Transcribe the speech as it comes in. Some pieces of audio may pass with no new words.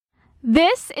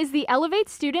This is the Elevate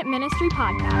Student Ministry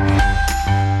Podcast.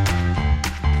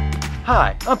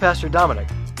 Hi, I'm Pastor Dominic.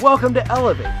 Welcome to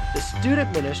Elevate, the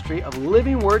student ministry of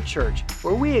Living Word Church,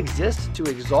 where we exist to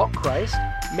exalt Christ,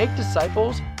 make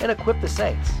disciples, and equip the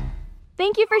saints.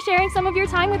 Thank you for sharing some of your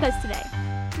time with us today.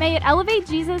 May it elevate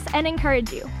Jesus and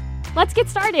encourage you. Let's get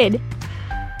started.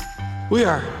 We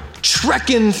are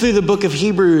trekking through the book of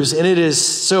Hebrews, and it is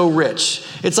so rich.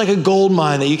 It's like a gold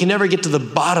mine that you can never get to the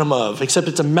bottom of, except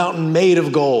it's a mountain made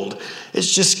of gold.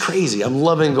 It's just crazy. I'm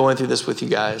loving going through this with you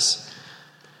guys.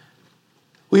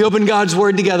 We open God's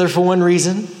word together for one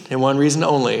reason, and one reason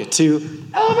only, to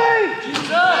elevate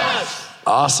Jesus.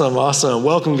 Awesome.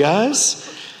 Welcome,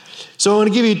 guys. So I want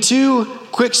to give you two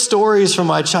quick stories from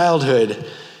my childhood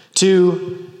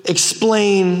to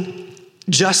explain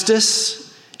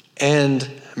justice and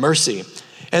mercy.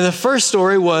 And the first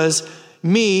story was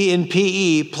me in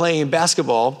PE playing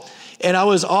basketball, and I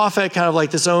was off at kind of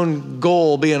like this own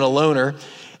goal, being a loner,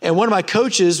 and one of my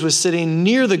coaches was sitting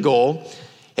near the goal,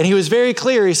 and he was very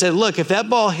clear. He said, look, if that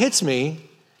ball hits me,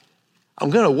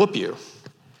 I'm going to whoop you.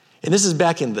 And this is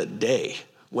back in the day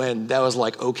when that was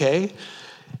like, okay.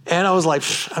 And I was like,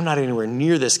 I'm not anywhere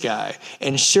near this guy.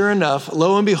 And sure enough,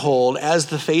 lo and behold, as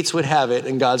the fates would have it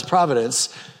in God's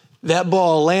providence, that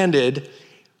ball landed,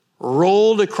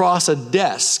 rolled across a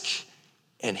desk,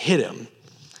 and hit him.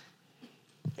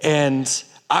 And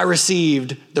I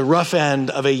received the rough end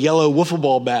of a yellow wiffle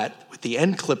ball bat with the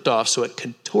end clipped off so it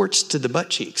contorts to the butt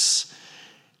cheeks.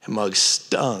 And mug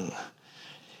stung.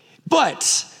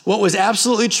 But what was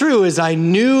absolutely true is I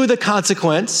knew the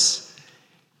consequence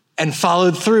and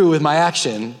followed through with my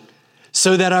action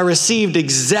so that I received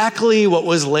exactly what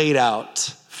was laid out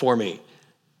for me.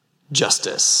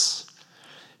 Justice.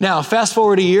 Now, fast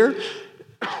forward a year,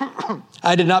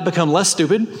 I did not become less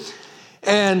stupid,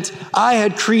 and I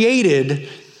had created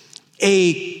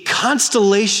a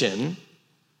constellation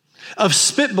of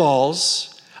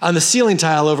spitballs on the ceiling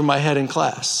tile over my head in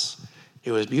class.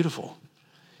 It was beautiful.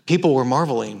 People were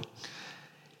marveling.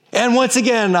 And once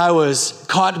again, I was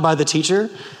caught by the teacher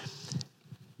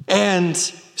and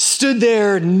stood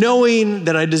there knowing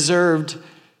that I deserved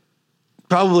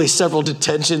probably several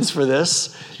detentions for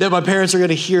this, that my parents are going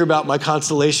to hear about my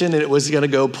constellation and it was going to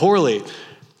go poorly.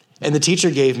 And the teacher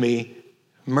gave me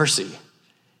mercy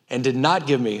and did not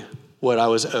give me what I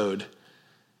was owed.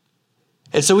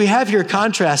 And so we have here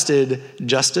contrasted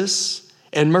justice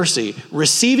and mercy,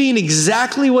 receiving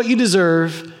exactly what you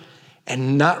deserve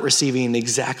and not receiving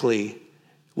exactly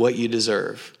what you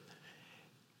deserve.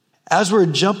 As we're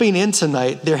jumping in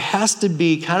tonight, there has to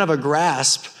be kind of a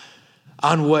grasp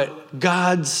on what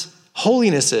God's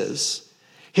holiness is.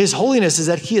 His holiness is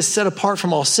that he is set apart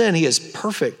from all sin. He is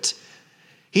perfect.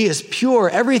 He is pure.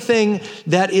 Everything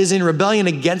that is in rebellion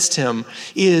against him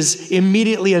is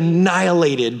immediately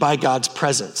annihilated by God's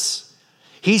presence.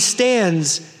 He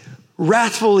stands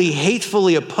wrathfully,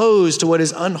 hatefully opposed to what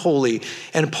is unholy.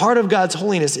 And part of God's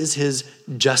holiness is his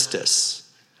justice.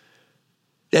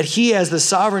 That he, as the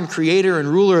sovereign creator and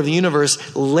ruler of the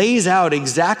universe, lays out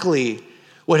exactly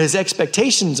what his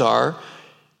expectations are,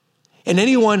 and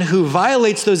anyone who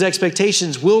violates those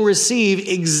expectations will receive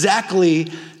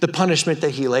exactly the punishment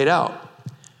that he laid out.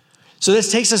 So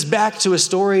this takes us back to a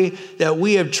story that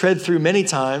we have tread through many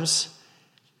times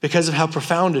because of how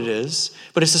profound it is,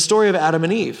 but it's the story of Adam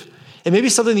and Eve. And maybe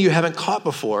something that you haven't caught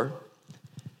before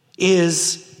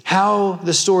is how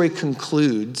the story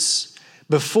concludes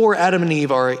before Adam and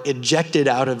Eve are ejected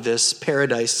out of this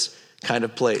paradise kind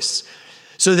of place.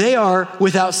 So they are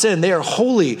without sin. They are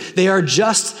holy. They are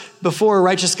just before a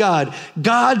righteous God.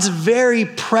 God's very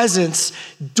presence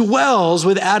dwells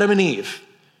with Adam and Eve.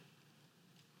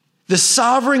 The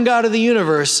sovereign God of the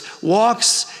universe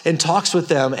walks and talks with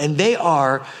them, and they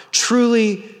are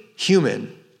truly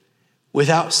human,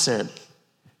 without sin,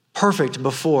 perfect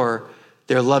before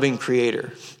their loving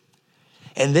creator.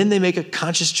 And then they make a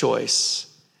conscious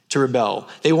choice to rebel.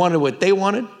 They wanted what they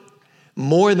wanted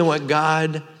more than what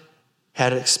God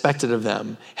had expected of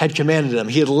them, had commanded them.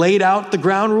 He had laid out the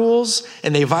ground rules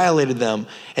and they violated them,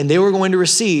 and they were going to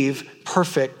receive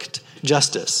perfect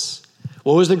justice.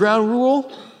 What was the ground rule?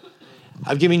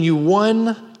 I've given you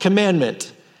one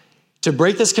commandment. To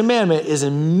break this commandment is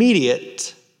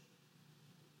immediate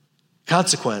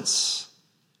consequence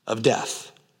of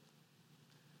death.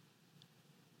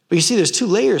 But you see, there's two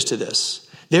layers to this.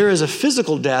 There is a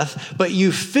physical death, but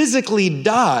you physically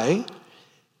die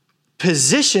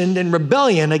positioned in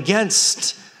rebellion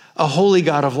against a holy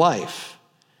God of life.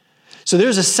 So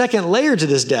there's a second layer to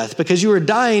this death because you are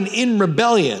dying in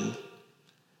rebellion.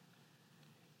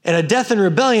 And a death in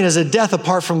rebellion is a death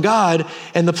apart from God,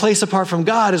 and the place apart from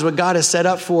God is what God has set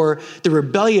up for the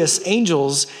rebellious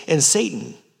angels and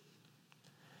Satan.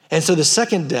 And so the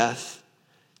second death,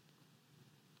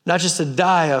 not just to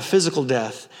die a physical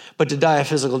death, but to die a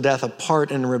physical death apart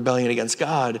in rebellion against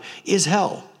God, is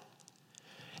hell.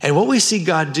 And what we see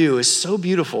God do is so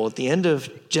beautiful at the end of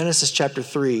Genesis chapter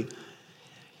 3,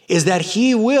 is that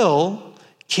he will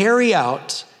carry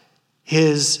out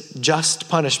his just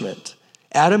punishment.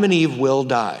 Adam and Eve will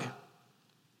die,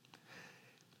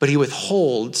 but he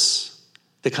withholds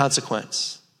the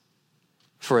consequence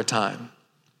for a time.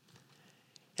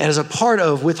 And as a part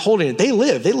of withholding it, they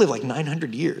live like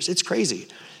 900 years. It's crazy.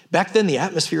 Back then, the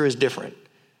atmosphere is different.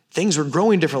 Things were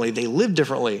growing differently. They lived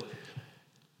differently.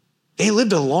 They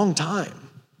lived a long time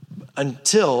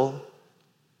until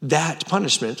that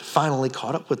punishment finally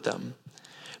caught up with them.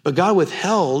 But God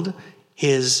withheld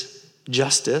his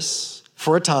justice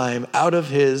for a time out of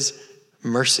his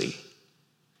mercy.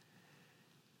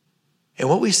 And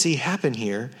what we see happen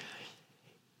here,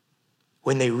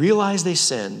 when they realized they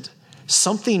sinned,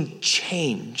 something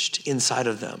changed inside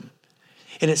of them.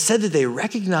 And it said that they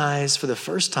recognized for the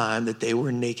first time that they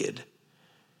were naked.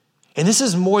 And this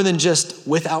is more than just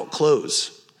without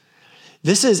clothes.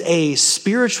 This is a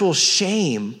spiritual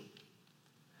shame,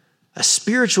 a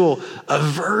spiritual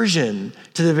aversion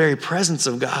to the very presence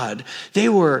of God. They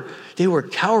were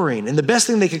cowering, and the best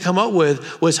thing they could come up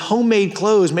with was homemade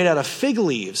clothes made out of fig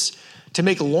leaves to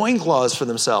make loincloths for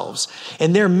themselves.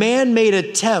 And their man-made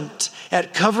attempt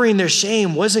at covering their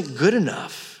shame wasn't good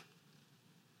enough.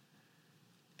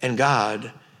 And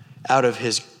God, out of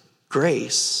his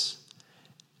grace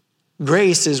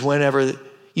is whenever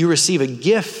you receive a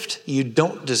gift you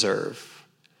don't deserve.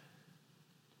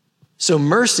 So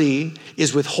mercy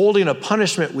is withholding a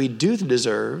punishment we do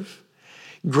deserve.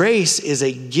 Grace is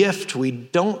a gift we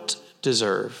don't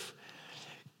deserve.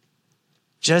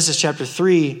 Genesis chapter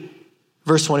 3,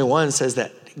 verse 21 says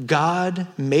that God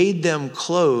made them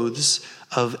clothes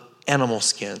of animal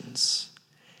skins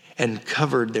and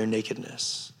covered their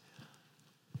nakedness.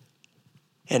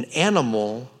 An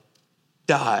animal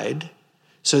died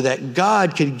so that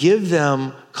God could give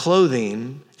them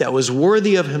clothing that was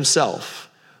worthy of himself,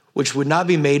 which would not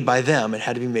be made by them. It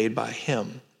had to be made by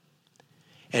him,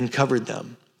 and covered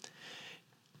them.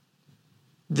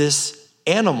 This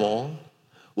animal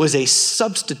was a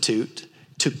substitute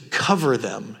to cover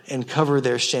them and cover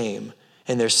their shame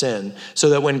and their sin,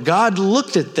 so that when God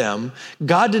looked at them,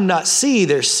 God did not see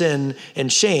their sin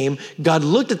and shame. God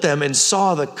looked at them and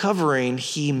saw the covering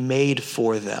he made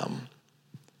for them.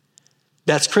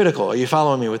 That's critical. Are you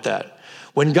following me with that?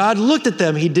 When God looked at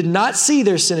them, he did not see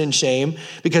their sin and shame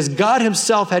because God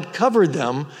himself had covered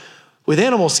them with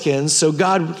animal skins. So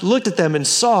God looked at them and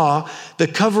saw the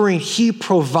covering he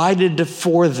provided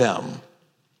for them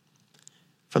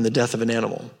from the death of an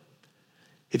animal.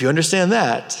 If you understand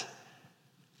that,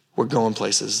 we're going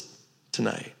places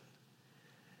tonight.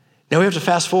 Now we have to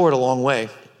fast forward a long way.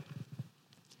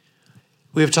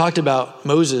 We have talked about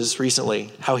Moses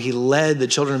recently, how he led the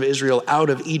children of Israel out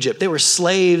of Egypt. They were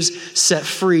slaves set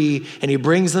free, and he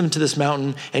brings them to this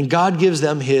mountain, and God gives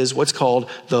them his, what's called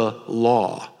the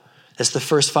law. That's the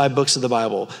first 5 books of the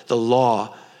Bible, the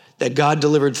law that God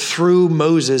delivered through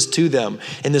Moses to them.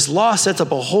 And this law sets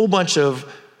up a whole bunch of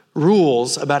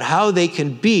rules about how they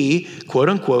can be, quote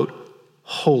unquote,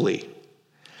 holy.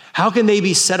 How can they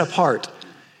be set apart?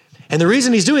 And the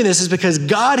reason he's doing this is because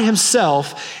God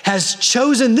himself has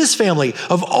chosen this family,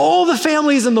 of all the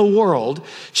families in the world,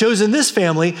 chosen this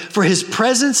family for his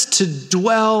presence to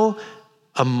dwell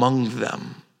among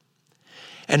them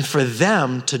and for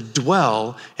them to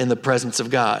dwell in the presence of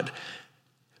God.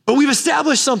 But we've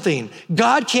established something.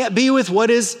 God can't be with what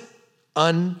is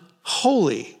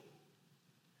unholy.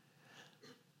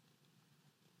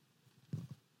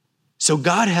 So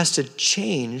God has to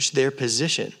change their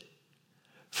position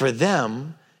for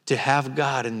them to have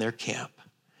God in their camp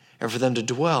and for them to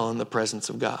dwell in the presence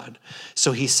of God.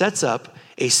 So he sets up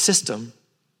a system.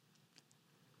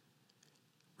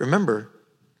 Remember,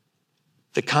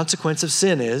 the consequence of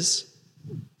sin is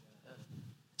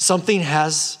something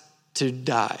has to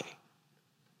die.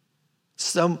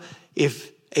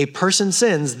 If a person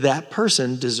sins, that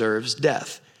person deserves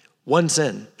death. One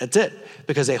sin, that's it.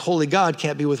 Because a holy God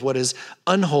can't be with what is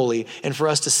unholy. And for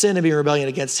us to sin and be in rebellion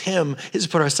against him is to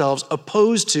put ourselves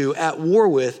opposed to, at war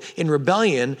with, in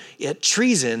rebellion, yet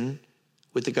treason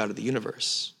with the God of the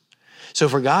universe. So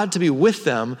for God to be with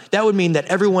them, that would mean that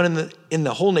everyone in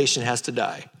the whole nation has to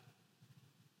die.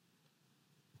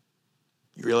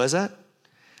 You realize that?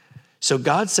 So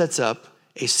God sets up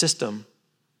a system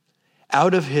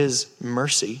out of his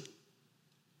mercy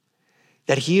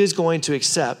that he is going to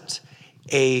accept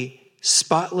a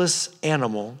spotless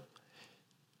animal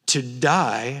to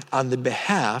die on the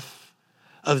behalf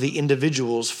of the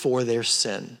individuals for their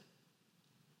sin.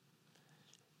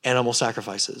 Animal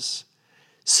sacrifices.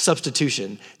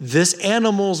 Substitution. This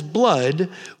animal's blood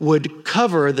would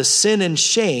cover the sin and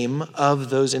shame of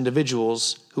those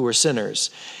individuals who were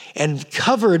sinners. And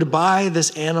covered by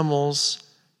this animal's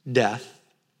death,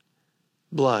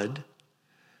 blood,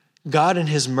 God in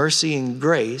his mercy and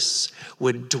grace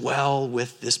would dwell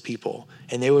with this people,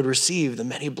 and they would receive the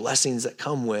many blessings that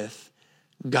come with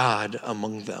God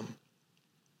among them.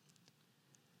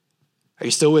 Are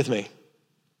you still with me?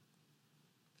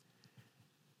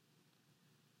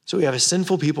 So we have a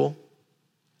sinful people,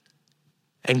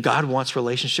 and God wants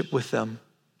relationship with them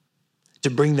to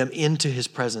bring them into his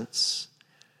presence.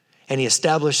 And he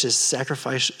established his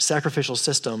sacrificial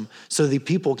system so the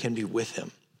people can be with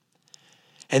him.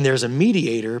 And there's a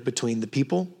mediator between the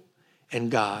people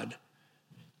and God.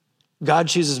 God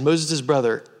chooses Moses'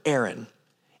 brother, Aaron.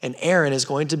 And Aaron is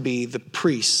going to be the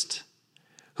priest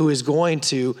who is going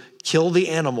to kill the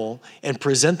animal and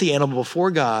present the animal before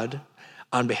God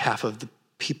on behalf of the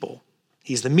people.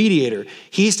 He's the mediator.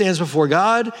 He stands before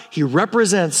God. He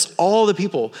represents all the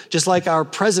people, just like our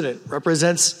president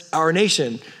represents our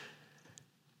nation.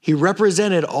 He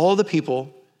represented all the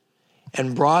people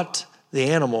and brought the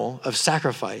animal of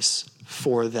sacrifice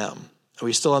for them. Are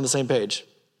we still on the same page?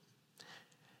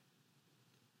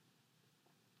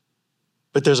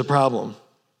 But there's a problem.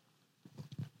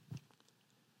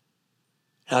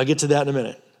 And I'll get to that in a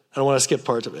minute. I don't want to skip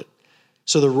parts of it.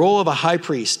 So the role of a high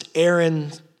priest,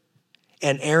 Aaron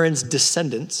and Aaron's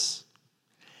descendants,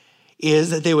 is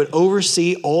that they would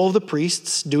oversee all of the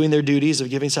priests doing their duties of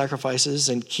giving sacrifices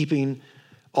and keeping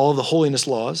all of the holiness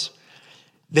laws.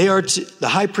 The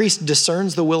high priest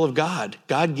discerns the will of God.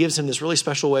 God gives him this really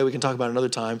special way, we can talk about another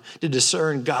time, to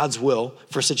discern God's will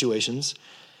for situations.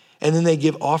 And then they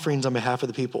give offerings on behalf of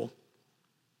the people.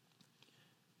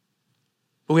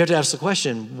 But we have to ask the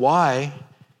question, why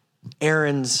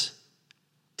Aaron's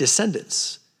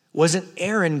descendants? Wasn't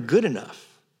Aaron good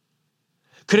enough?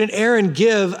 Couldn't Aaron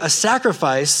give a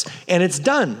sacrifice and it's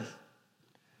done?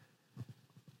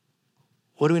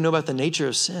 What do we know about the nature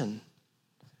of sin?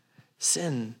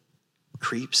 Sin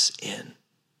creeps in.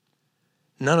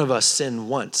 None of us sin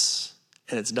once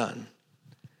and it's done.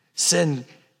 Sin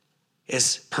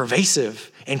is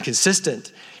pervasive and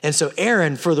consistent. And so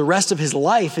Aaron, for the rest of his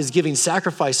life, is giving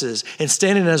sacrifices and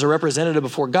standing as a representative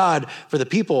before God for the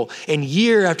people. And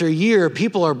year after year,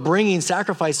 people are bringing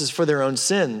sacrifices for their own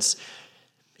sins.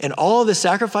 And all of the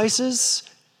sacrifices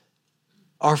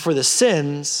are for the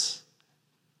sins,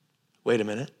 wait a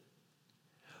minute,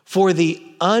 for the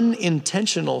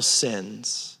unintentional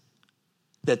sins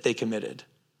that they committed.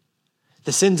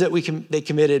 The sins that they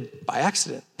committed by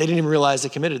accident. They didn't even realize they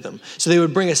committed them. So they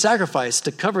would bring a sacrifice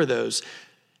to cover those.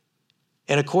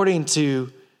 And according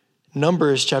to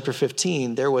Numbers chapter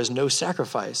 15, there was no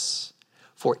sacrifice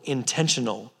for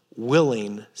intentional,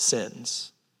 willing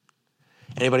sins.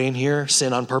 Anybody in here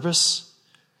sin on purpose?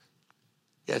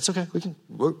 Yeah, it's okay.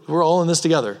 We're all in this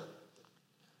together.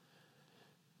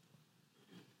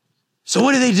 So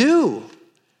what do?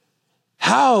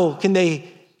 How can they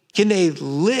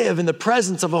live in the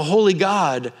presence of a holy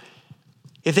God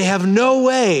if they have no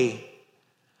way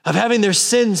of having their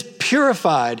sins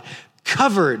purified,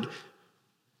 covered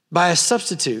by a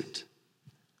substitute?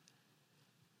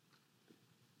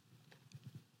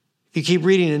 If you keep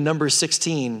reading in Numbers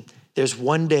 16, there's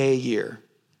one day a year,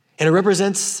 and it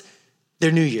represents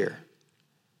their new year.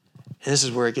 And this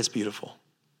is where it gets beautiful.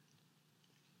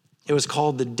 It was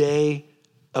called the Day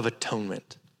of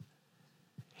Atonement.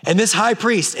 And this high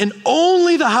priest, and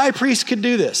only the high priest could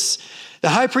do this. The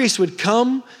high priest would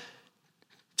come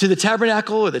to the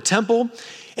tabernacle or the temple,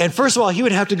 and first of all, he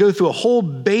would have to go through a whole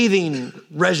bathing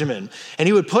regimen, and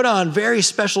he would put on very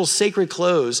special sacred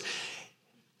clothes,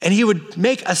 and he would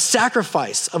make a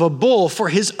sacrifice of a bull for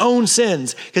his own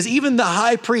sins, because even the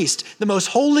high priest, the most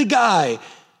holy guy,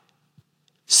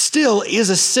 still is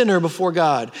a sinner before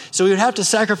God. So he would have to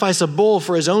sacrifice a bull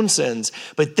for his own sins.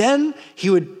 But then he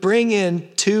would bring in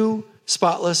 2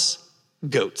 spotless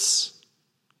goats.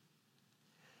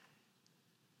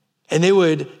 And they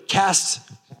would cast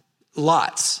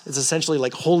lots. It's essentially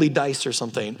like holy dice or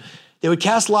something. They would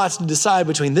cast lots to decide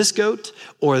between this goat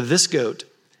or this goat.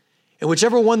 And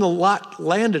whichever one the lot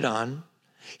landed on,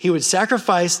 he would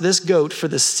sacrifice this goat for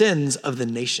the sins of the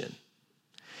nation.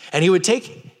 And he would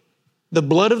take the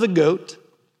blood of the goat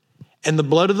and the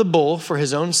blood of the bull for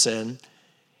his own sin,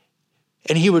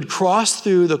 and he would cross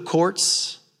through the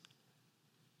courts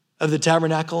of the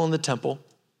tabernacle and the temple,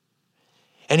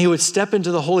 And he would step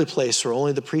into the holy place where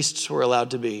only the priests were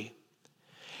allowed to be.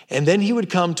 And then he would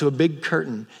come to a big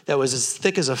curtain that was as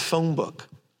thick as a phone book.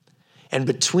 And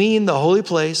between the holy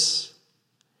place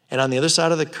and on the other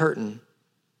side of the curtain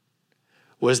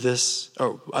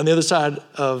on the other side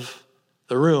of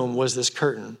the room was this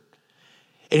curtain.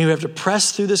 And he would have to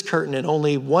press through this curtain, and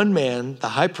only one man, the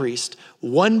high priest,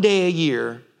 one day a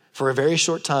year for a very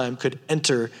short time could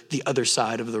enter the other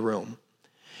side of the room.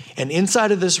 And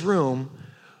inside of this room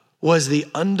was the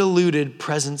undiluted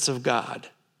presence of God.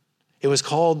 It was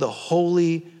called the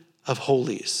Holy of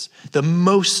Holies, the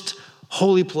most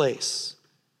holy place.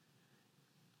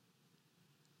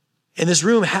 And this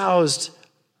room housed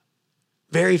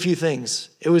very few things.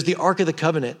 It was the Ark of the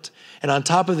Covenant. And on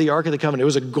top of the Ark of the Covenant, it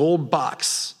was a gold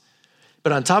box.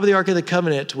 But on top of the Ark of the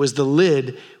Covenant was the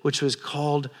lid, which was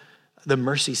called the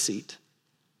mercy seat.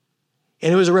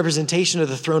 And it was a representation of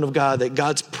the throne of God, that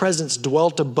God's presence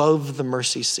dwelt above the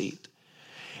mercy seat.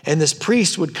 And this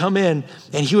priest would come in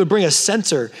and he would bring a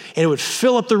censer and it would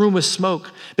fill up the room with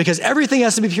smoke, because everything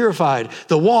has to be purified.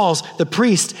 The walls, the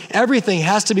priest, everything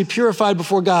has to be purified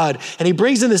before God. And he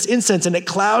brings in this incense and it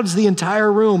clouds the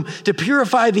entire room to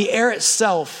purify the air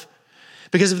itself.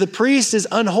 Because if the priest is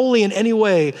unholy in any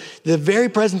way, the very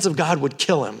presence of God would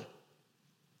kill him.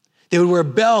 They would wear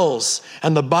bells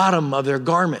on the bottom of their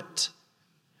garment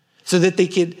so that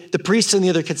the priests on the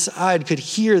other side could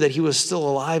hear that he was still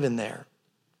alive in there.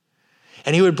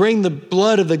 And he would bring the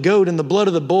blood of the goat and the blood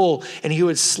of the bull, and he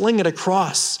would sling it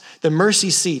across the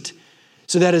mercy seat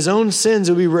so that his own sins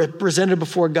would be represented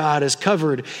before God as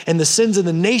covered, and the sins of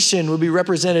the nation would be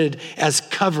represented as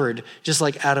covered, just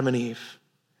like Adam and Eve.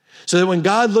 So that when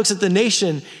God looks at the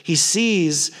nation, he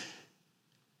sees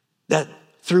that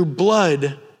through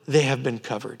blood, they have been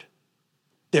covered.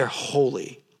 They're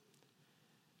holy.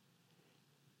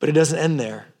 But it doesn't end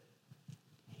there.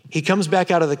 He comes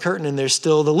back out of the curtain and there's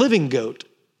still the living goat.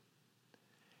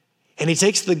 And he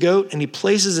takes the goat and he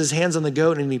places his hands on the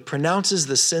goat and he pronounces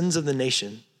the sins of the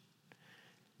nation.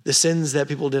 The sins that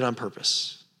people did on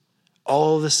purpose.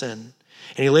 All of the sin.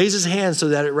 And he lays his hands so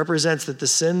that it represents that the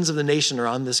sins of the nation are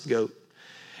on this goat.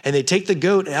 And they take the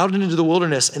goat out into the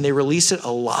wilderness and they release it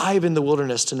alive in the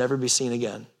wilderness to never be seen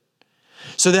again.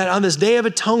 So that on this Day of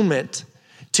Atonement,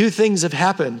 two things have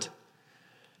happened.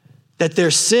 That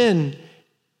their sin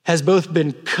has both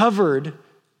been covered,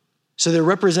 so they're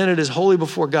represented as holy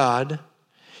before God,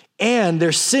 and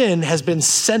their sin has been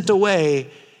sent away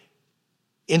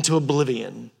into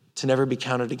oblivion to never be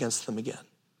counted against them again.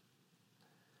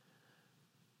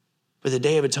 But the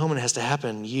Day of Atonement has to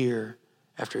happen year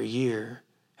after year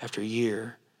after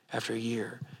year after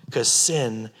year, because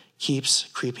sin keeps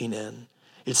creeping in.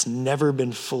 It's never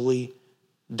been fully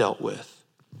dealt with.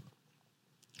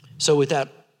 So with that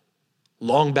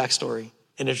long backstory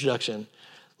and introduction,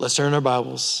 let's turn our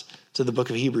Bibles to the book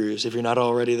of Hebrews, if you're not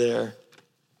already there.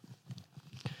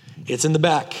 It's in the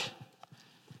back.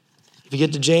 If you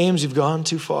get to James, you've gone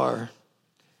too far.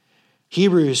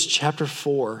 Hebrews chapter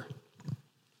 4.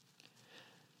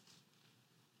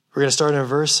 We're going to start in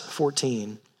verse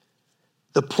 14.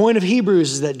 The point of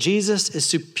Hebrews is that Jesus is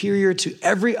superior to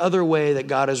every other way that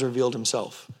God has revealed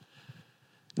himself.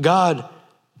 God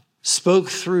spoke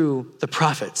through the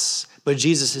prophets, but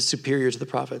Jesus is superior to the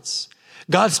prophets.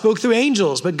 God spoke through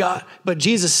angels, but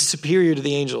Jesus is superior to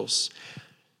the angels.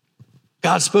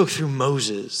 God spoke through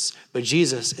Moses, but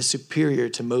Jesus is superior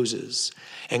to Moses.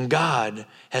 And God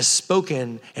has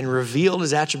spoken and revealed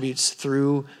his attributes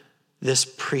through this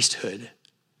priesthood.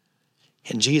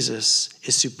 And Jesus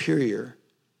is superior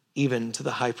even to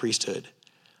the high priesthood.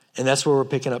 And that's where we're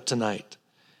picking up tonight.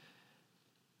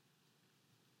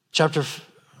 Chapter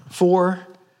 4,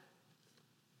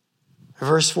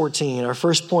 verse 14. Our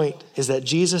first point is that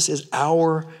Jesus is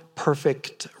our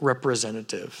perfect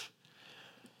representative.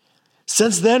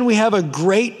 Since then, we have a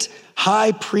great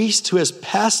high priest who has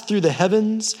passed through the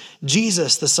heavens,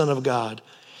 Jesus, the Son of God.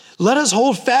 Let us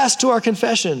hold fast to our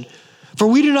confession. For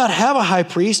we do not have a high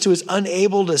priest who is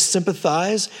unable to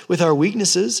sympathize with our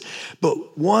weaknesses,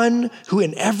 but one who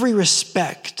in every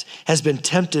respect has been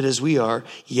tempted as we are,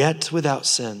 yet without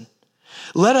sin.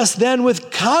 Let us then with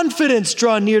confidence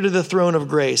draw near to the throne of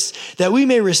grace, that we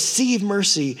may receive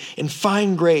mercy and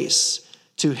find grace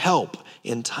to help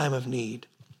in time of need.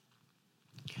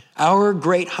 Our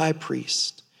great high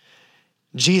priest,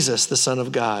 Jesus, the Son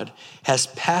of God, has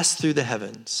passed through the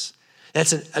heavens.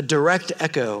 That's a direct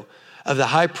echo of the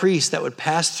high priest that would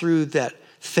pass through that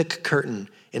thick curtain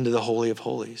into the Holy of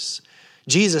Holies.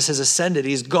 Jesus has ascended.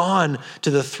 He's gone to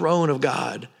the throne of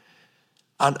God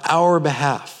on our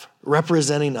behalf,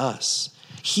 representing us.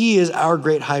 He is our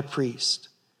great high priest.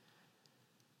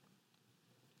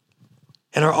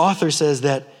 And our author says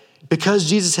that because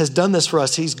Jesus has done this for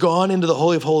us, he's gone into the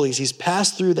Holy of Holies, he's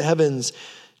passed through the heavens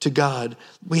to God,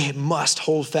 we must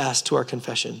hold fast to our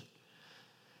confession.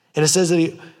 And it says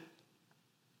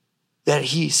that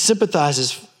he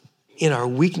sympathizes in our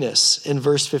weakness in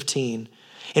verse 15.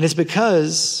 And it's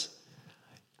because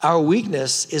our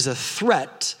weakness is a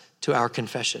threat to our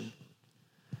confession.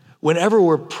 Whenever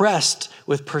we're pressed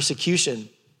with persecution,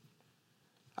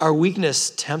 our weakness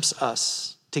tempts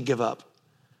us to give up,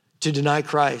 to deny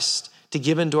Christ, to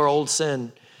give in to our old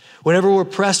sin. Whenever we're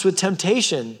pressed with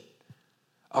temptation,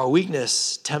 our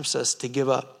weakness tempts us to give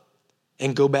up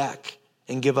and go back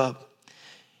and give up.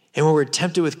 And when we're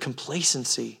tempted with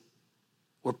complacency,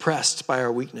 we're pressed by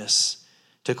our weakness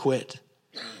to quit.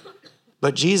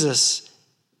 But Jesus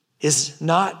is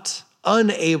not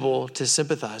unable to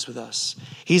sympathize with us.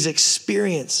 He's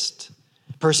experienced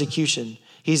persecution.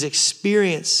 He's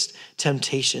experienced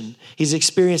temptation. He's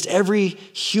experienced every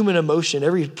human emotion,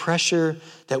 every pressure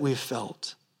that we've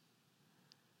felt.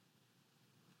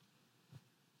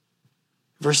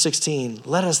 Verse 16,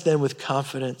 let us then with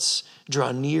confidence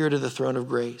draw near to the throne of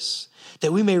grace,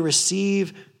 that we may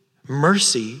receive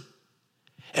mercy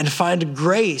and find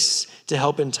grace to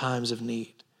help in times of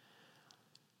need.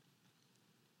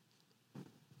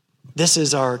 This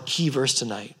is our key verse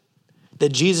tonight, that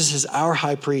Jesus is our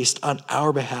high priest on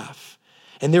our behalf.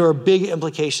 And there are big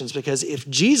implications, because if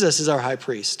Jesus is our high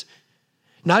priest,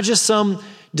 not just some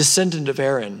descendant of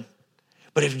Aaron,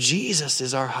 but if Jesus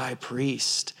is our high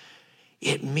priest,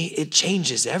 it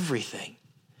changes everything.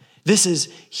 This is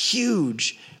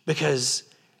huge, because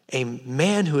a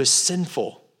man who is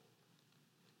sinful,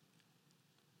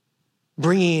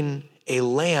 bringing a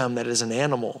lamb that is an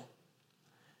animal,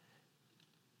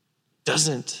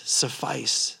 doesn't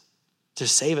suffice to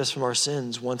save us from our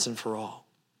sins once and for all.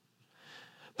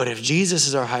 But if Jesus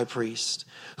is our high priest,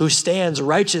 who stands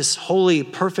righteous, holy,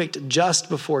 perfect, just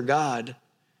before God,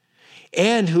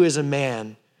 and who is a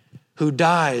man who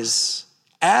dies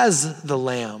as the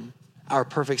lamb, our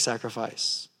perfect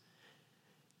sacrifice,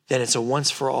 then it's a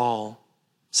once for all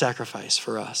sacrifice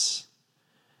for us.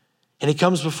 And he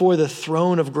comes before the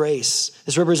throne of grace.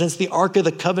 This represents the Ark of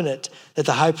the Covenant that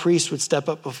the high priest would step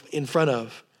up in front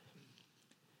of.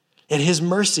 And his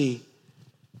mercy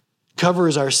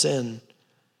covers our sin,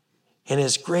 and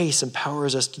his grace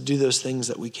empowers us to do those things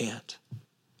that we can't.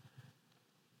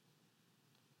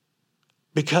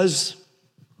 Because,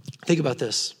 think about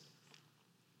this.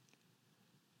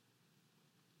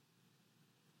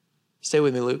 Stay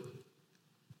with me, Luke.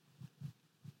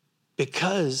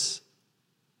 Because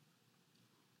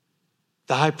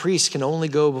the high priest can only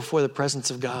go before the presence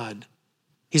of God.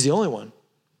 He's the only one.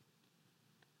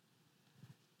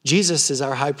 Jesus is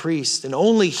our high priest, and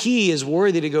only he is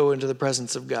worthy to go into the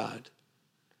presence of God.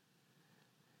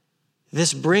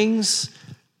 This brings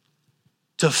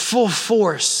to full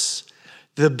force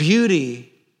the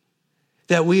beauty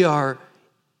that we are,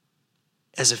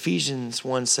 as Ephesians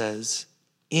 1 says,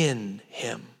 in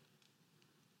him.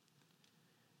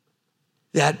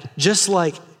 That just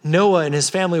like Noah and his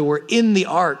family were in the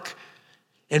ark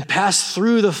and passed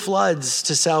through the floods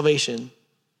to salvation,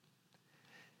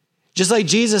 just like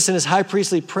Jesus in his high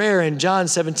priestly prayer in John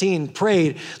 17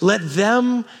 prayed, let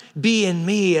them be in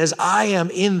me as I am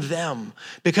in them.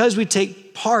 Because we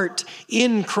take part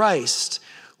in Christ,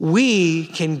 we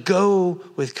can go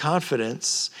with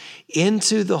confidence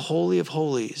into the Holy of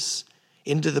Holies,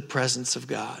 into the presence of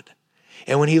God.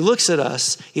 And when he looks at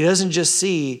us, he doesn't just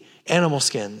see animal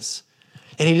skins.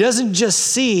 And he doesn't just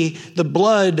see the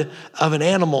blood of an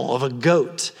animal, of a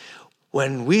goat.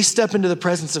 When we step into the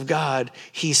presence of God,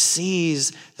 he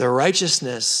sees the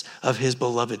righteousness of his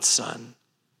beloved Son.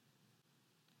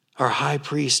 Our high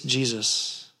priest,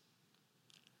 Jesus,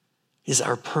 is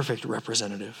our perfect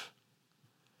representative.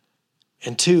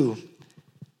 And two,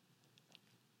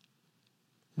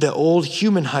 the old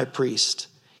human high priest,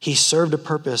 he served a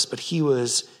purpose, but he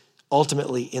was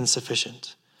ultimately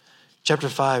insufficient. Chapter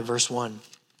 5, verse 1.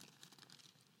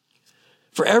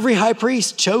 For every high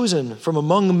priest chosen from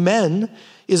among men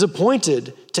is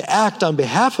appointed to act on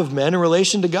behalf of men in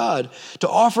relation to God, to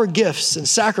offer gifts and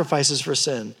sacrifices for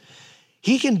sin.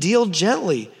 He can deal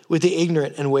gently with the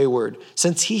ignorant and wayward,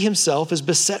 since he himself is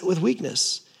beset with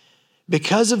weakness.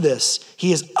 Because of this,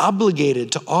 he is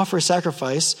obligated to offer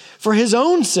sacrifice for his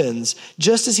own sins,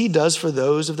 just as he does for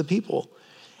those of the people.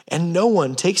 And no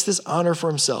one takes this honor for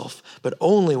himself, but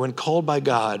only when called by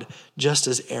God, just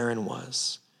as Aaron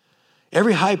was.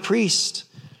 Every high priest,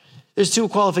 there's two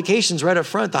qualifications right up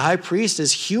front. The high priest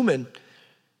is human.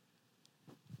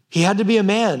 He had to be a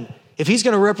man. If he's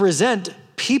going to represent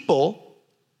people,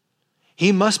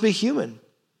 he must be human.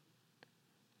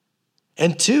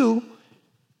 And two,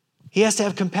 he has to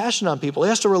have compassion on people. He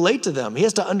has to relate to them. He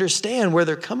has to understand where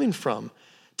they're coming from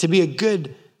to be a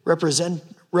good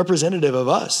representative of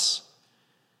us.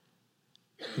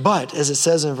 But as it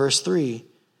says in verse 3,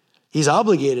 he's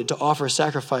obligated to offer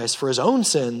sacrifice for his own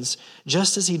sins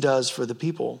just as he does for the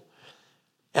people.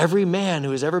 Every man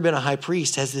who has ever been a high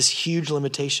priest has this huge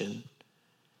limitation.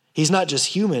 He's not just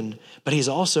human, but he's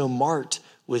also marked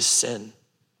with sin.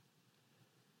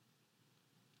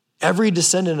 Every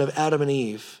descendant of Adam and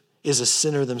Eve is a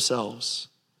sinner themselves.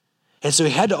 And so he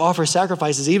had to offer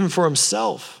sacrifices even for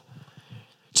himself.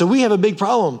 So we have a big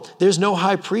problem. There's no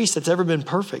high priest that's ever been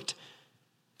perfect,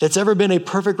 that's ever been a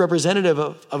perfect representative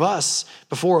of us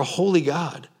before a holy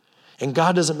God. And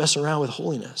God doesn't mess around with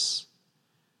holiness.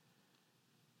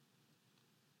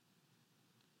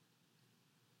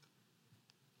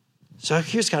 So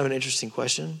here's kind of an interesting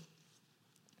question.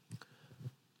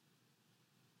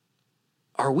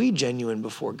 Are we genuine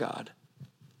before God?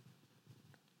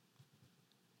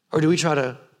 Or do we try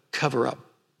to cover up?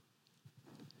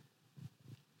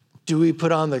 Do we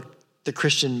put on the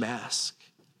Christian mask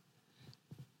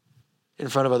in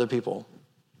front of other people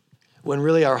when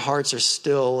really our hearts are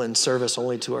still in service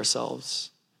only to ourselves?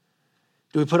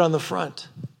 Do we put on the front?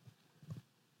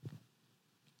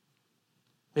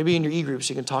 Maybe in your e-groups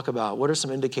you can talk about what are some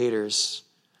indicators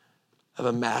of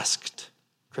a masked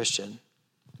Christian.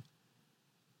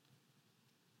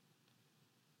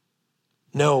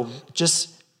 No,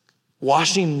 just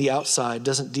washing the outside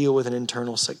doesn't deal with an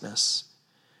internal sickness.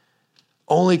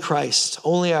 Only Christ,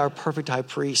 only our perfect high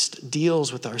priest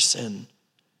deals with our sin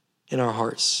in our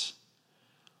hearts.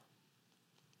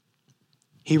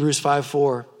 Hebrews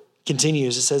 5:4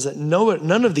 continues. It says that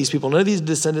none of these people, none of these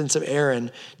descendants of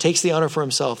Aaron takes the honor for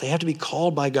himself. They have to be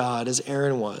called by God as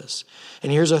Aaron was.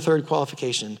 And here's our third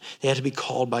qualification. They have to be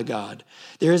called by God.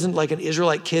 There isn't like an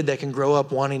Israelite kid that can grow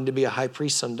up wanting to be a high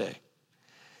priest someday.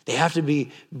 They have to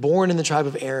be born in the tribe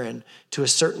of Aaron to a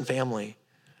certain family.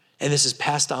 And this is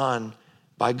passed on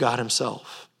by God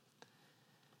himself.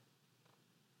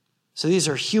 So these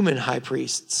are human high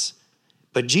priests.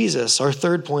 But Jesus, our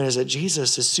third point is that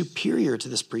Jesus is superior to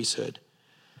this priesthood.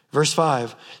 Verse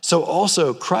 5, so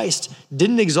also Christ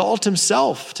didn't exalt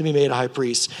himself to be made a high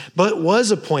priest, but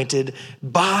was appointed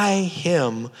by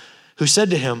him who said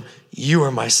to him, you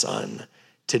are my son,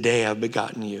 today I've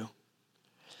begotten you.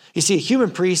 You see, a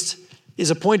human priest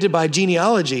is appointed by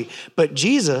genealogy, but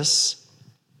Jesus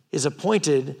is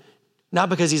appointed not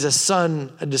because he's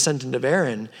a descendant of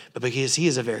Aaron, but because he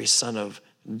is a very son of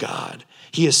God.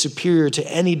 He is superior to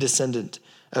any descendant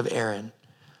of Aaron.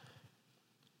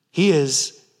 He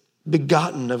is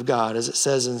begotten of God, as it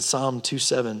says in Psalm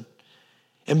 2:7.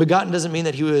 And begotten doesn't mean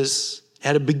that he was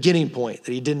at a beginning point,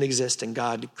 that he didn't exist and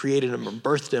God created him or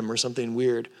birthed him or something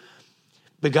weird.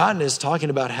 Begotten is talking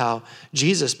about how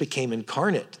Jesus became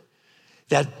incarnate,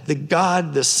 that the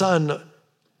God, the Son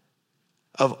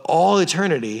of all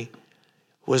eternity,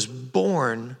 was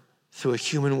born through a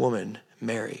human woman,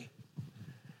 Mary.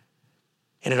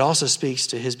 And it also speaks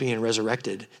to his being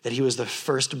resurrected, that he was the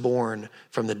firstborn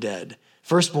from the dead.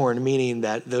 Firstborn meaning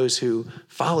that those who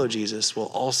follow Jesus will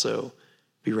also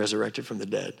be resurrected from the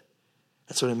dead.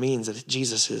 That's what it means, that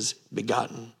Jesus is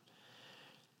begotten.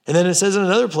 And then it says in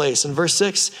another place, in verse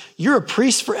 6, you're a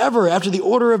priest forever after the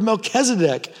order of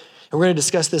Melchizedek. And we're going to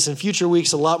discuss this in future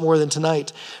weeks a lot more than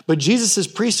tonight. But Jesus'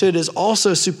 priesthood is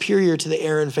also superior to the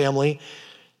Aaron family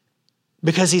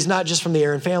because he's not just from the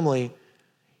Aaron family.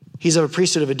 He's of a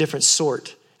priesthood of a different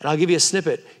sort. And I'll give you a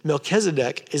snippet.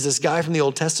 Melchizedek is this guy from the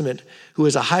Old Testament who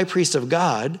is a high priest of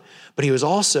God, but he was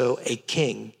also a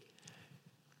king.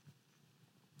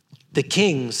 The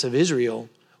kings of Israel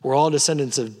were all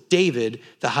descendants of David.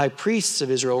 The high priests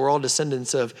of Israel were all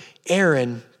descendants of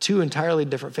Aaron, two entirely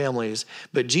different families.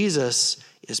 But Jesus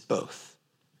is both.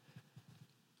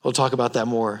 We'll talk about that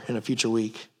more in a future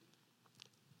week.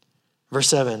 Verse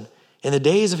 7. In the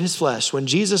days of his flesh, when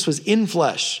Jesus was in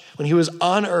flesh, when he was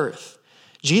on earth,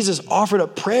 Jesus offered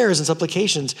up prayers and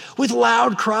supplications with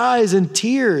loud cries and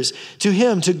tears to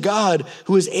him, to God,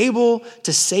 who is able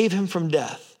to save him from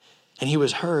death. And he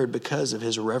was heard because of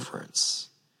his reverence.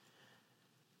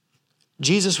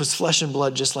 Jesus was flesh and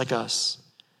blood just like us.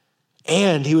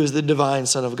 And he was the divine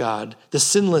Son of God, the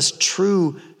sinless,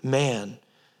 true man.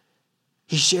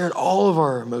 He shared all of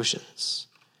our emotions.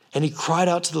 And he cried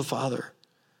out to the Father.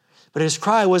 But his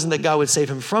cry wasn't that God would save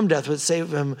him from death, but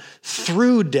save him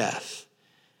through death.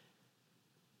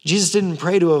 Jesus didn't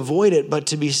pray to avoid it, but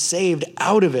to be saved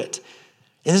out of it.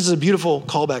 And this is a beautiful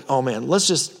callback. Oh man, let's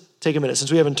just take a minute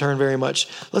since we haven't turned very much.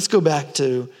 Let's go back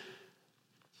to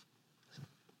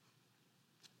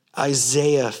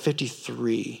Isaiah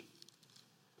 53.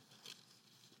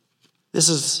 This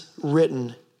is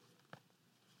written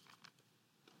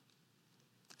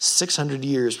 600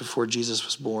 years before Jesus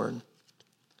was born.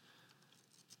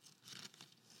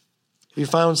 If you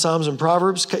found Psalms and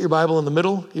Proverbs, cut your Bible in the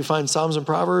middle. If you find Psalms and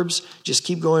Proverbs, just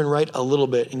keep going right a little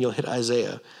bit and you'll hit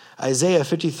Isaiah. Isaiah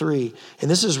 53, and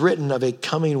this is written of a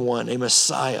coming one, a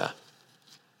Messiah.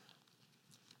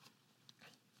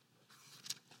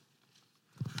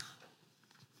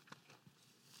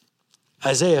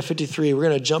 Isaiah 53, we're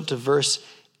going to jump to verse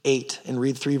 8 and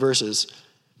read 3 verses.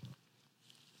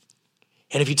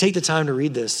 And if you take the time to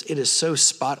read this, it is so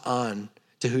spot on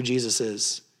to who Jesus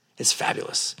is. It's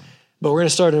fabulous. But we're going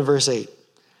to start in verse 8.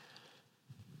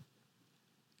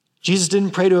 Jesus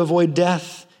didn't pray to avoid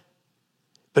death,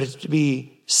 but to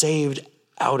be saved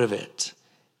out of it.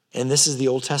 And this is the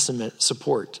Old Testament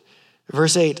support.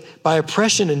 Verse 8, by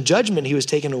oppression and judgment he was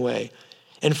taken away.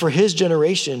 And for his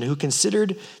generation who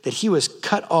considered that he was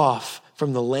cut off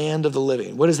from the land of the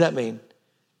living. What does that mean?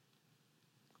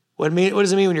 What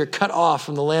does it mean when you're cut off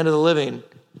from the land of the living?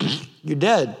 You're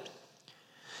dead.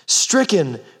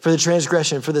 Stricken for the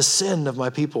transgression, for the sin of my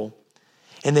people.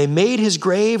 And they made his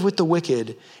grave with the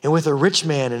wicked and with a rich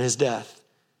man in his death.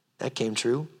 That came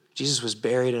true. Jesus was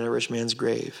buried in a rich man's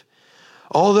grave.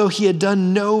 Although he had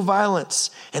done no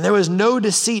violence and there was no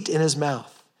deceit in his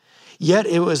mouth. Yet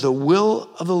it was the will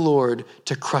of the Lord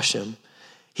to crush him.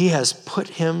 He has put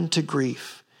him to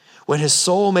grief. When his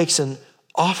soul makes an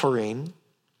offering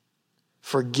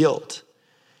for guilt,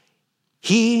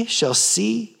 he shall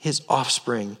see his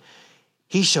offspring.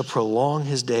 He shall prolong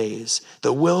his days.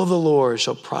 The will of the Lord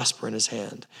shall prosper in his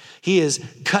hand. He is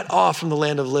cut off from the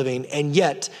land of living, and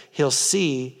yet he'll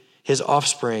see his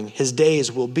offspring. His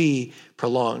days will be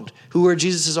prolonged. Who are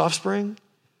Jesus' offspring?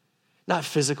 Not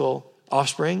physical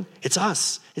offspring. It's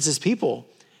us. It's his people.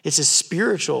 It's his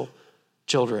spiritual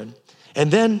children.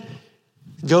 And then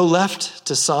go left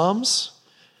to Psalms.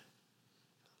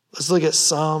 Let's look at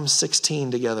Psalm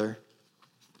 16 together.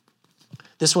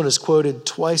 This one is quoted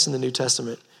twice in the New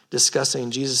Testament discussing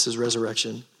Jesus'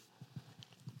 resurrection.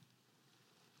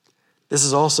 This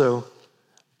is also,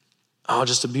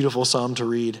 just a beautiful psalm to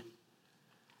read,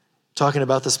 talking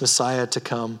about this Messiah to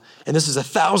come. And this is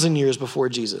 1,000 years before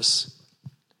Jesus.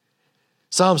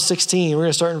 Psalm 16, we're going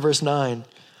to start in verse 9.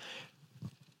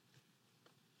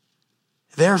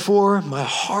 Therefore, my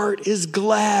heart is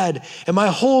glad, and my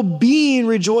whole being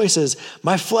rejoices.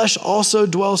 My flesh also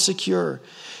dwells secure.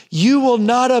 You will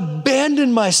not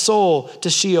abandon my soul to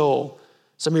Sheol.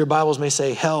 Some of your Bibles may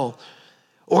say hell.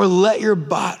 Or let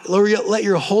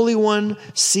your Holy One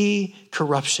see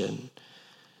corruption.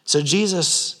 So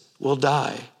Jesus will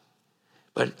die,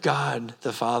 but God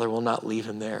the Father will not leave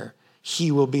him there.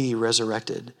 He will be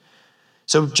resurrected.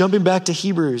 So jumping back to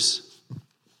Hebrews,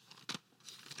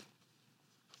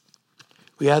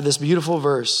 we have this beautiful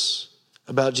verse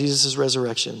about Jesus'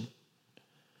 resurrection.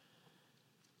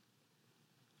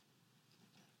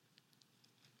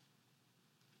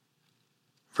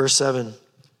 Verse 7,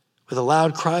 with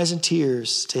loud cries and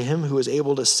tears to him who was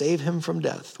able to save him from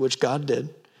death, which God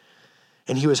did,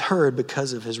 and he was heard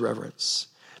because of his reverence,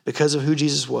 because of who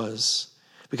Jesus was,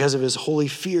 because of his holy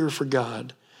fear for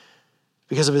God,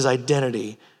 because of his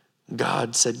identity.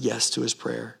 God said yes to his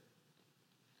prayer.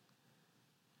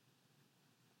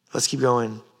 Let's keep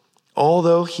going.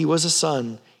 Although he was a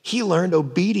son, he learned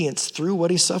obedience through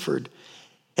what he suffered.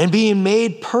 And being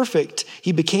made perfect,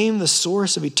 he became the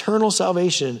source of eternal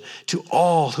salvation to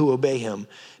all who obey him,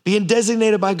 being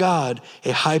designated by God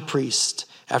a high priest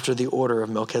after the order of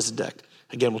Melchizedek.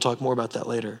 Again, we'll talk more about that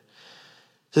later.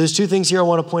 So there's 2 things here I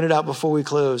want to point out before we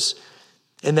close,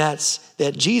 and that's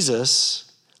that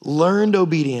Jesus learned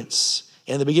obedience.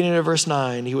 In the beginning of verse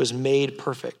 9, he was made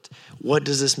perfect. What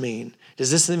does this mean?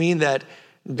 Does this mean that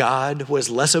God was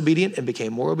less obedient and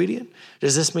became more obedient?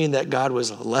 Does this mean that God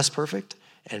was less perfect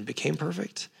and became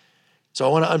perfect? So I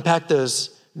want to unpack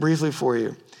those briefly for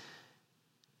you.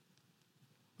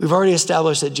 We've already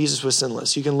established that Jesus was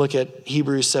sinless. You can look at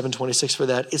Hebrews 7:26 for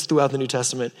that. It's throughout the New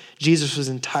Testament. Jesus was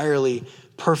entirely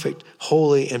perfect,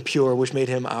 holy, and pure, which made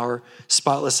him our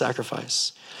spotless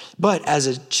sacrifice. But as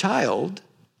a child,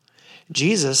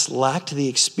 Jesus lacked the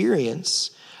experience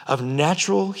of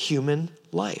natural human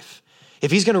life.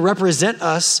 If he's going to represent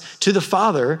us to the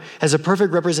Father as a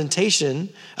perfect representation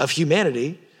of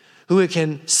humanity, who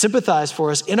can sympathize for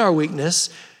us in our weakness,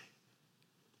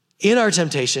 in our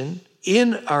temptation,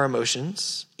 in our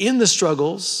emotions, in the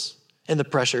struggles and the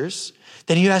pressures,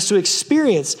 then he has to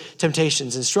experience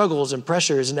temptations and struggles and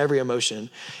pressures in every emotion.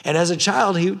 And as a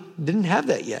child, he didn't have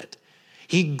that yet.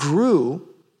 He grew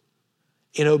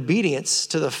in obedience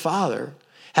to the Father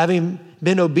having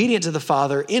been obedient to the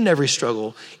Father in every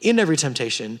struggle, in every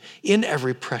temptation, in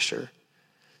every pressure,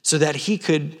 so that he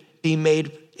could be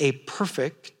made a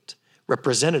perfect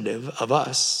representative of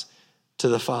us to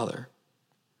the Father.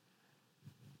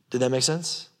 Did that make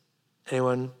sense?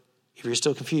 Anyone, if you're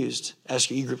still confused, ask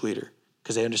your e-group leader,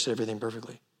 because they understood everything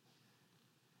perfectly.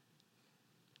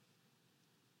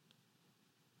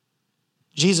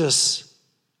 Jesus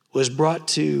was brought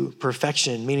to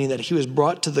perfection, meaning that he was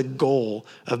brought to the goal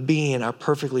of being our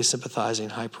perfectly sympathizing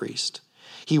high priest.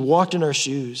 He walked in our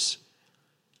shoes,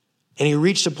 and he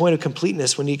reached a point of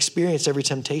completeness when he experienced every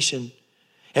temptation,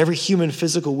 every human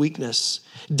physical weakness,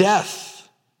 death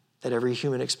that every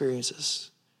human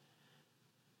experiences.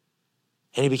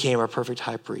 And he became our perfect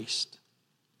high priest.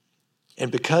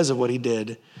 And because of what he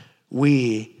did,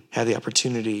 we have the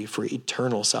opportunity for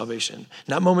eternal salvation.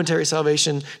 Not momentary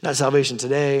salvation, not salvation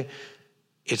today,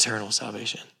 eternal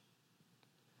salvation.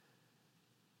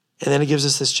 And then it gives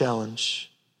us this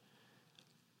challenge.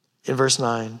 In verse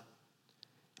 9,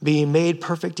 being made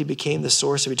perfect, he became the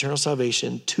source of eternal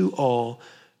salvation to all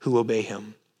who obey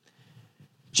him.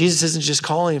 Jesus isn't just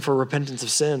calling for repentance of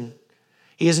sin.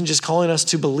 He isn't just calling us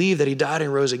to believe that he died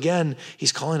and rose again.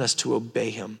 He's calling us to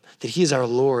obey him, that he is our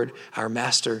Lord, our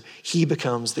master. He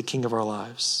becomes the king of our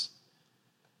lives.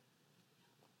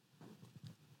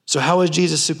 So how is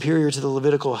Jesus superior to the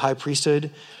Levitical high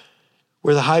priesthood?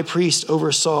 Where the high priest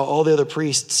oversaw all the other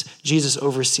priests, Jesus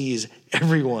oversees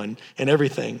everyone and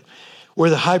everything. Where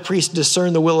the high priest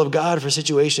discerned the will of God for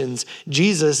situations,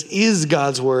 Jesus is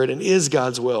God's word and is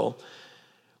God's will.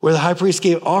 Where the high priest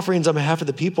gave offerings on behalf of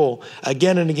the people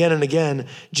again and again and again,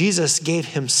 Jesus gave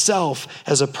himself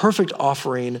as a perfect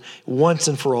offering once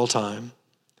and for all time.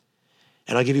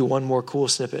 And I'll give you one more cool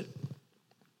snippet.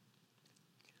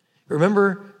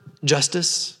 Remember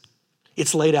justice?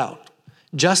 It's laid out.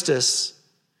 Justice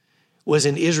was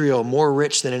in Israel more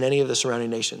rich than in any of the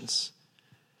surrounding nations.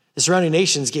 The surrounding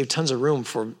nations gave tons of room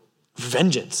for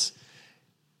vengeance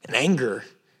and anger,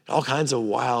 all kinds of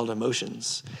wild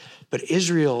emotions. But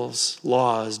Israel's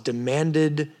laws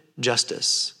demanded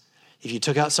justice. If you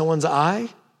took out someone's eye,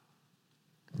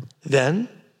 then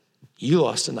you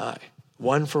lost an eye.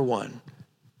 One for one.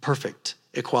 Perfect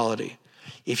equality.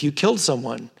 If you killed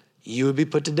someone, you would be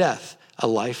put to death. A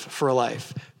life for a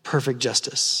life. Perfect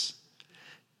justice.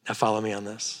 Now follow me on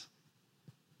this.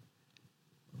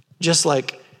 Just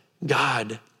like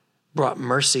God brought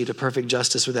mercy to perfect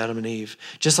justice with Adam and Eve,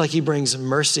 just like he brings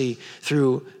mercy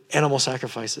through animal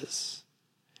sacrifices,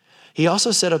 he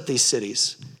also set up these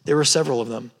cities. There were several of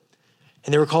them,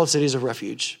 and they were called cities of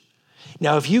refuge.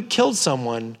 Now, if you killed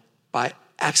someone by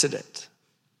accident,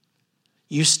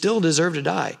 you still deserve to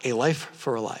die, a life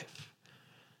for a life.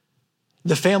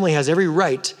 The family has every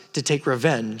right to take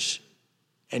revenge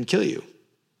and kill you.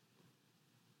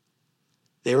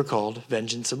 They were called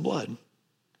vengeance of blood.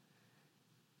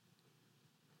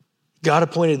 God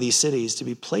appointed these cities to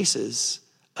be places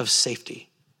of safety.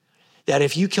 That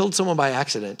if you killed someone by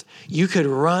accident, you could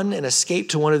run and escape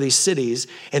to one of these cities,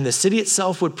 and the city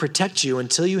itself would protect you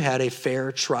until you had a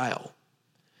fair trial.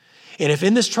 And if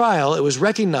in this trial it was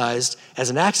recognized as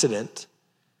an accident,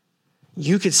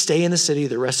 you could stay in the city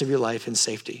the rest of your life in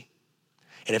safety.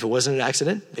 And if it wasn't an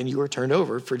accident, then you were turned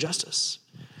over for justice.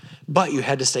 But you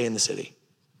had to stay in the city.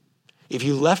 If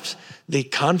you left the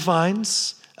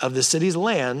confines of the city's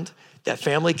land, that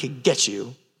family could get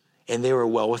you, and they were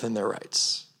well within their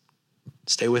rights.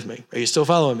 Stay with me. Are you still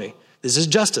following me? This is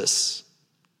justice.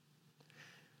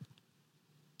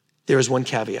 There is one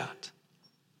caveat.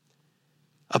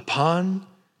 Upon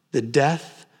the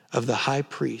death of the high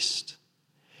priest,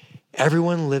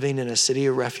 everyone living in a city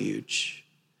of refuge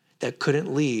that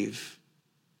couldn't leave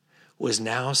was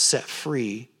now set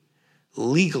free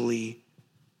legally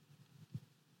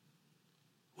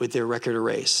with their record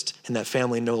erased, and that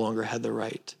family no longer had the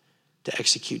right to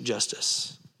execute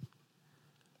justice.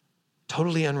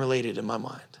 Totally unrelated in my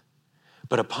mind.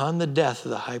 But upon the death of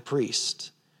the high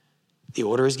priest, the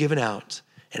order is given out,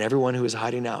 and everyone who is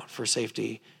hiding out for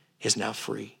safety is now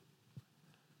free.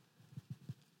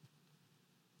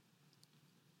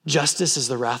 Justice is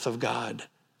the wrath of God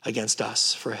against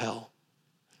us for hell.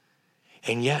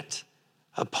 And yet,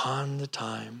 upon the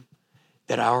time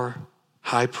that our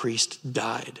high priest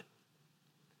died,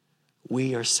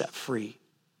 we are set free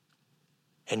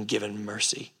and given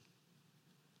mercy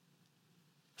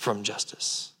from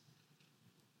justice.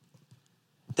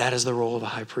 That is the role of a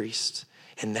high priest,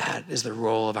 and that is the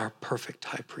role of our perfect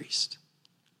high priest.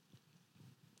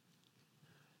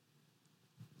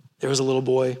 There was a little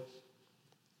boy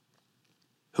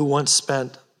who once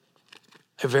spent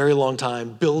a very long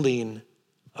time building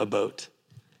a boat.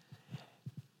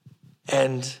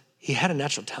 And he had a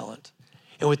natural talent.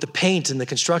 And with the paint and the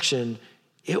construction,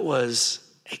 it was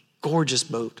a gorgeous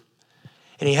boat.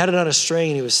 And he had it on a string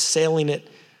and he was sailing it.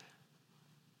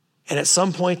 And at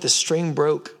some point the string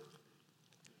broke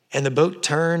and the boat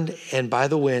turned and by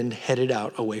the wind headed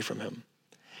out away from him.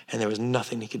 And there was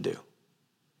nothing he could do.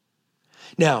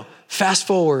 Now, fast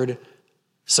forward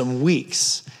some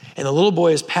weeks and the little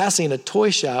boy is passing a toy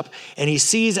shop and he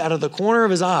sees out of the corner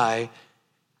of his eye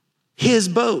his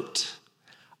boat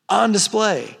on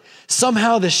display.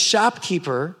 Somehow the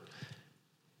shopkeeper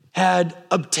had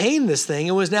obtained this thing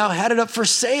and was now had it up for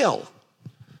sale.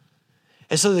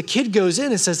 And so the kid goes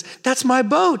in and says, "That's my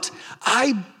boat.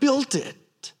 I built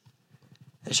it."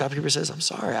 And the shopkeeper says, "I'm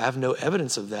sorry, I have no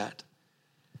evidence of that.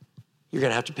 You're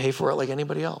going to have to pay for it like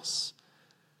anybody else."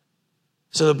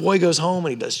 So the boy goes home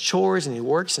and he does chores and he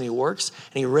works and he works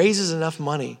and he raises enough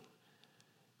money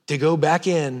to go back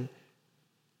in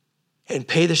and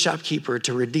pay the shopkeeper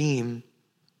to redeem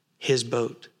his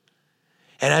boat.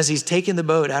 And as he's taking the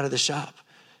boat out of the shop,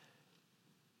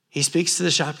 he speaks to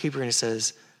the shopkeeper and he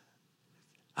says,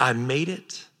 "I made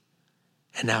it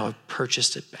and now I've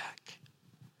purchased it back."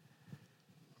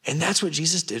 And that's what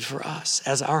Jesus did for us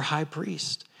as our high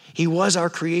priest. He was our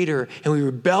creator and we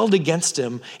rebelled against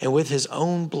him, and with his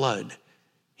own blood,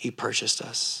 he purchased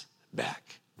us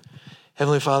back.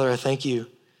 Heavenly Father, I thank you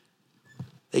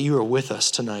that you are with us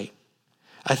tonight.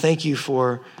 I thank you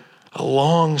for a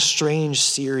long, strange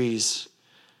series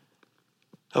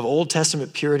of Old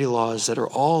Testament purity laws that are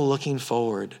all looking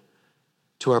forward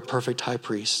to our perfect high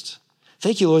priest.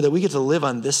 Thank you, Lord, that we get to live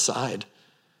on this side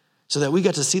so that we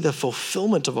get to see the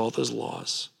fulfillment of all those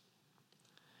laws.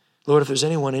 Lord, if there's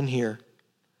anyone in here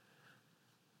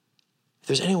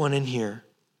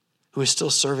who is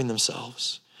still serving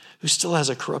themselves, who still has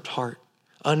a corrupt heart,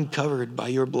 uncovered by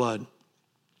your blood,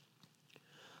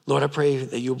 Lord, I pray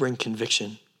that you'll bring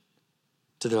conviction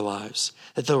to their lives,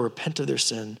 that they'll repent of their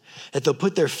sin, that they'll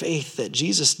put their faith that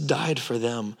Jesus died for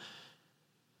them,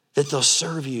 that they'll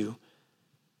serve you,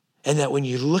 and that when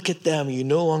you look at them, you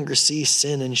no longer see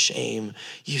sin and shame,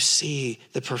 you see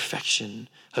the perfection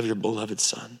of your beloved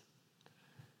Son.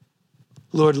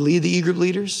 Lord, lead the e-group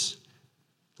leaders,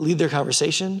 lead their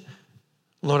conversation.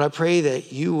 Lord, I pray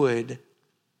that you would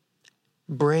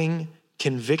bring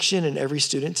conviction in every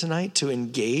student tonight to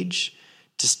engage,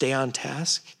 to stay on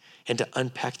task, and to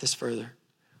unpack this further.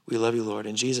 We love you, Lord.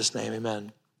 In Jesus' name,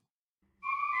 amen.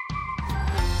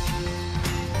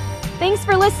 Thanks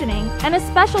for listening, and a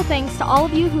special thanks to all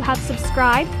of you who have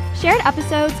subscribed, shared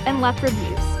episodes, and left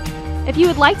reviews. If you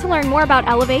would like to learn more about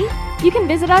Elevate, you can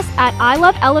visit us at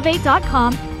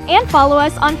iloveelevate.com and follow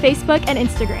us on Facebook and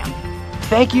Instagram.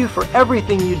 Thank you for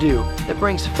everything you do that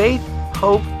brings faith,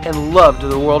 hope, and love to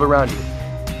the world around you.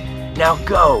 Now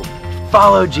go,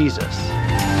 follow Jesus.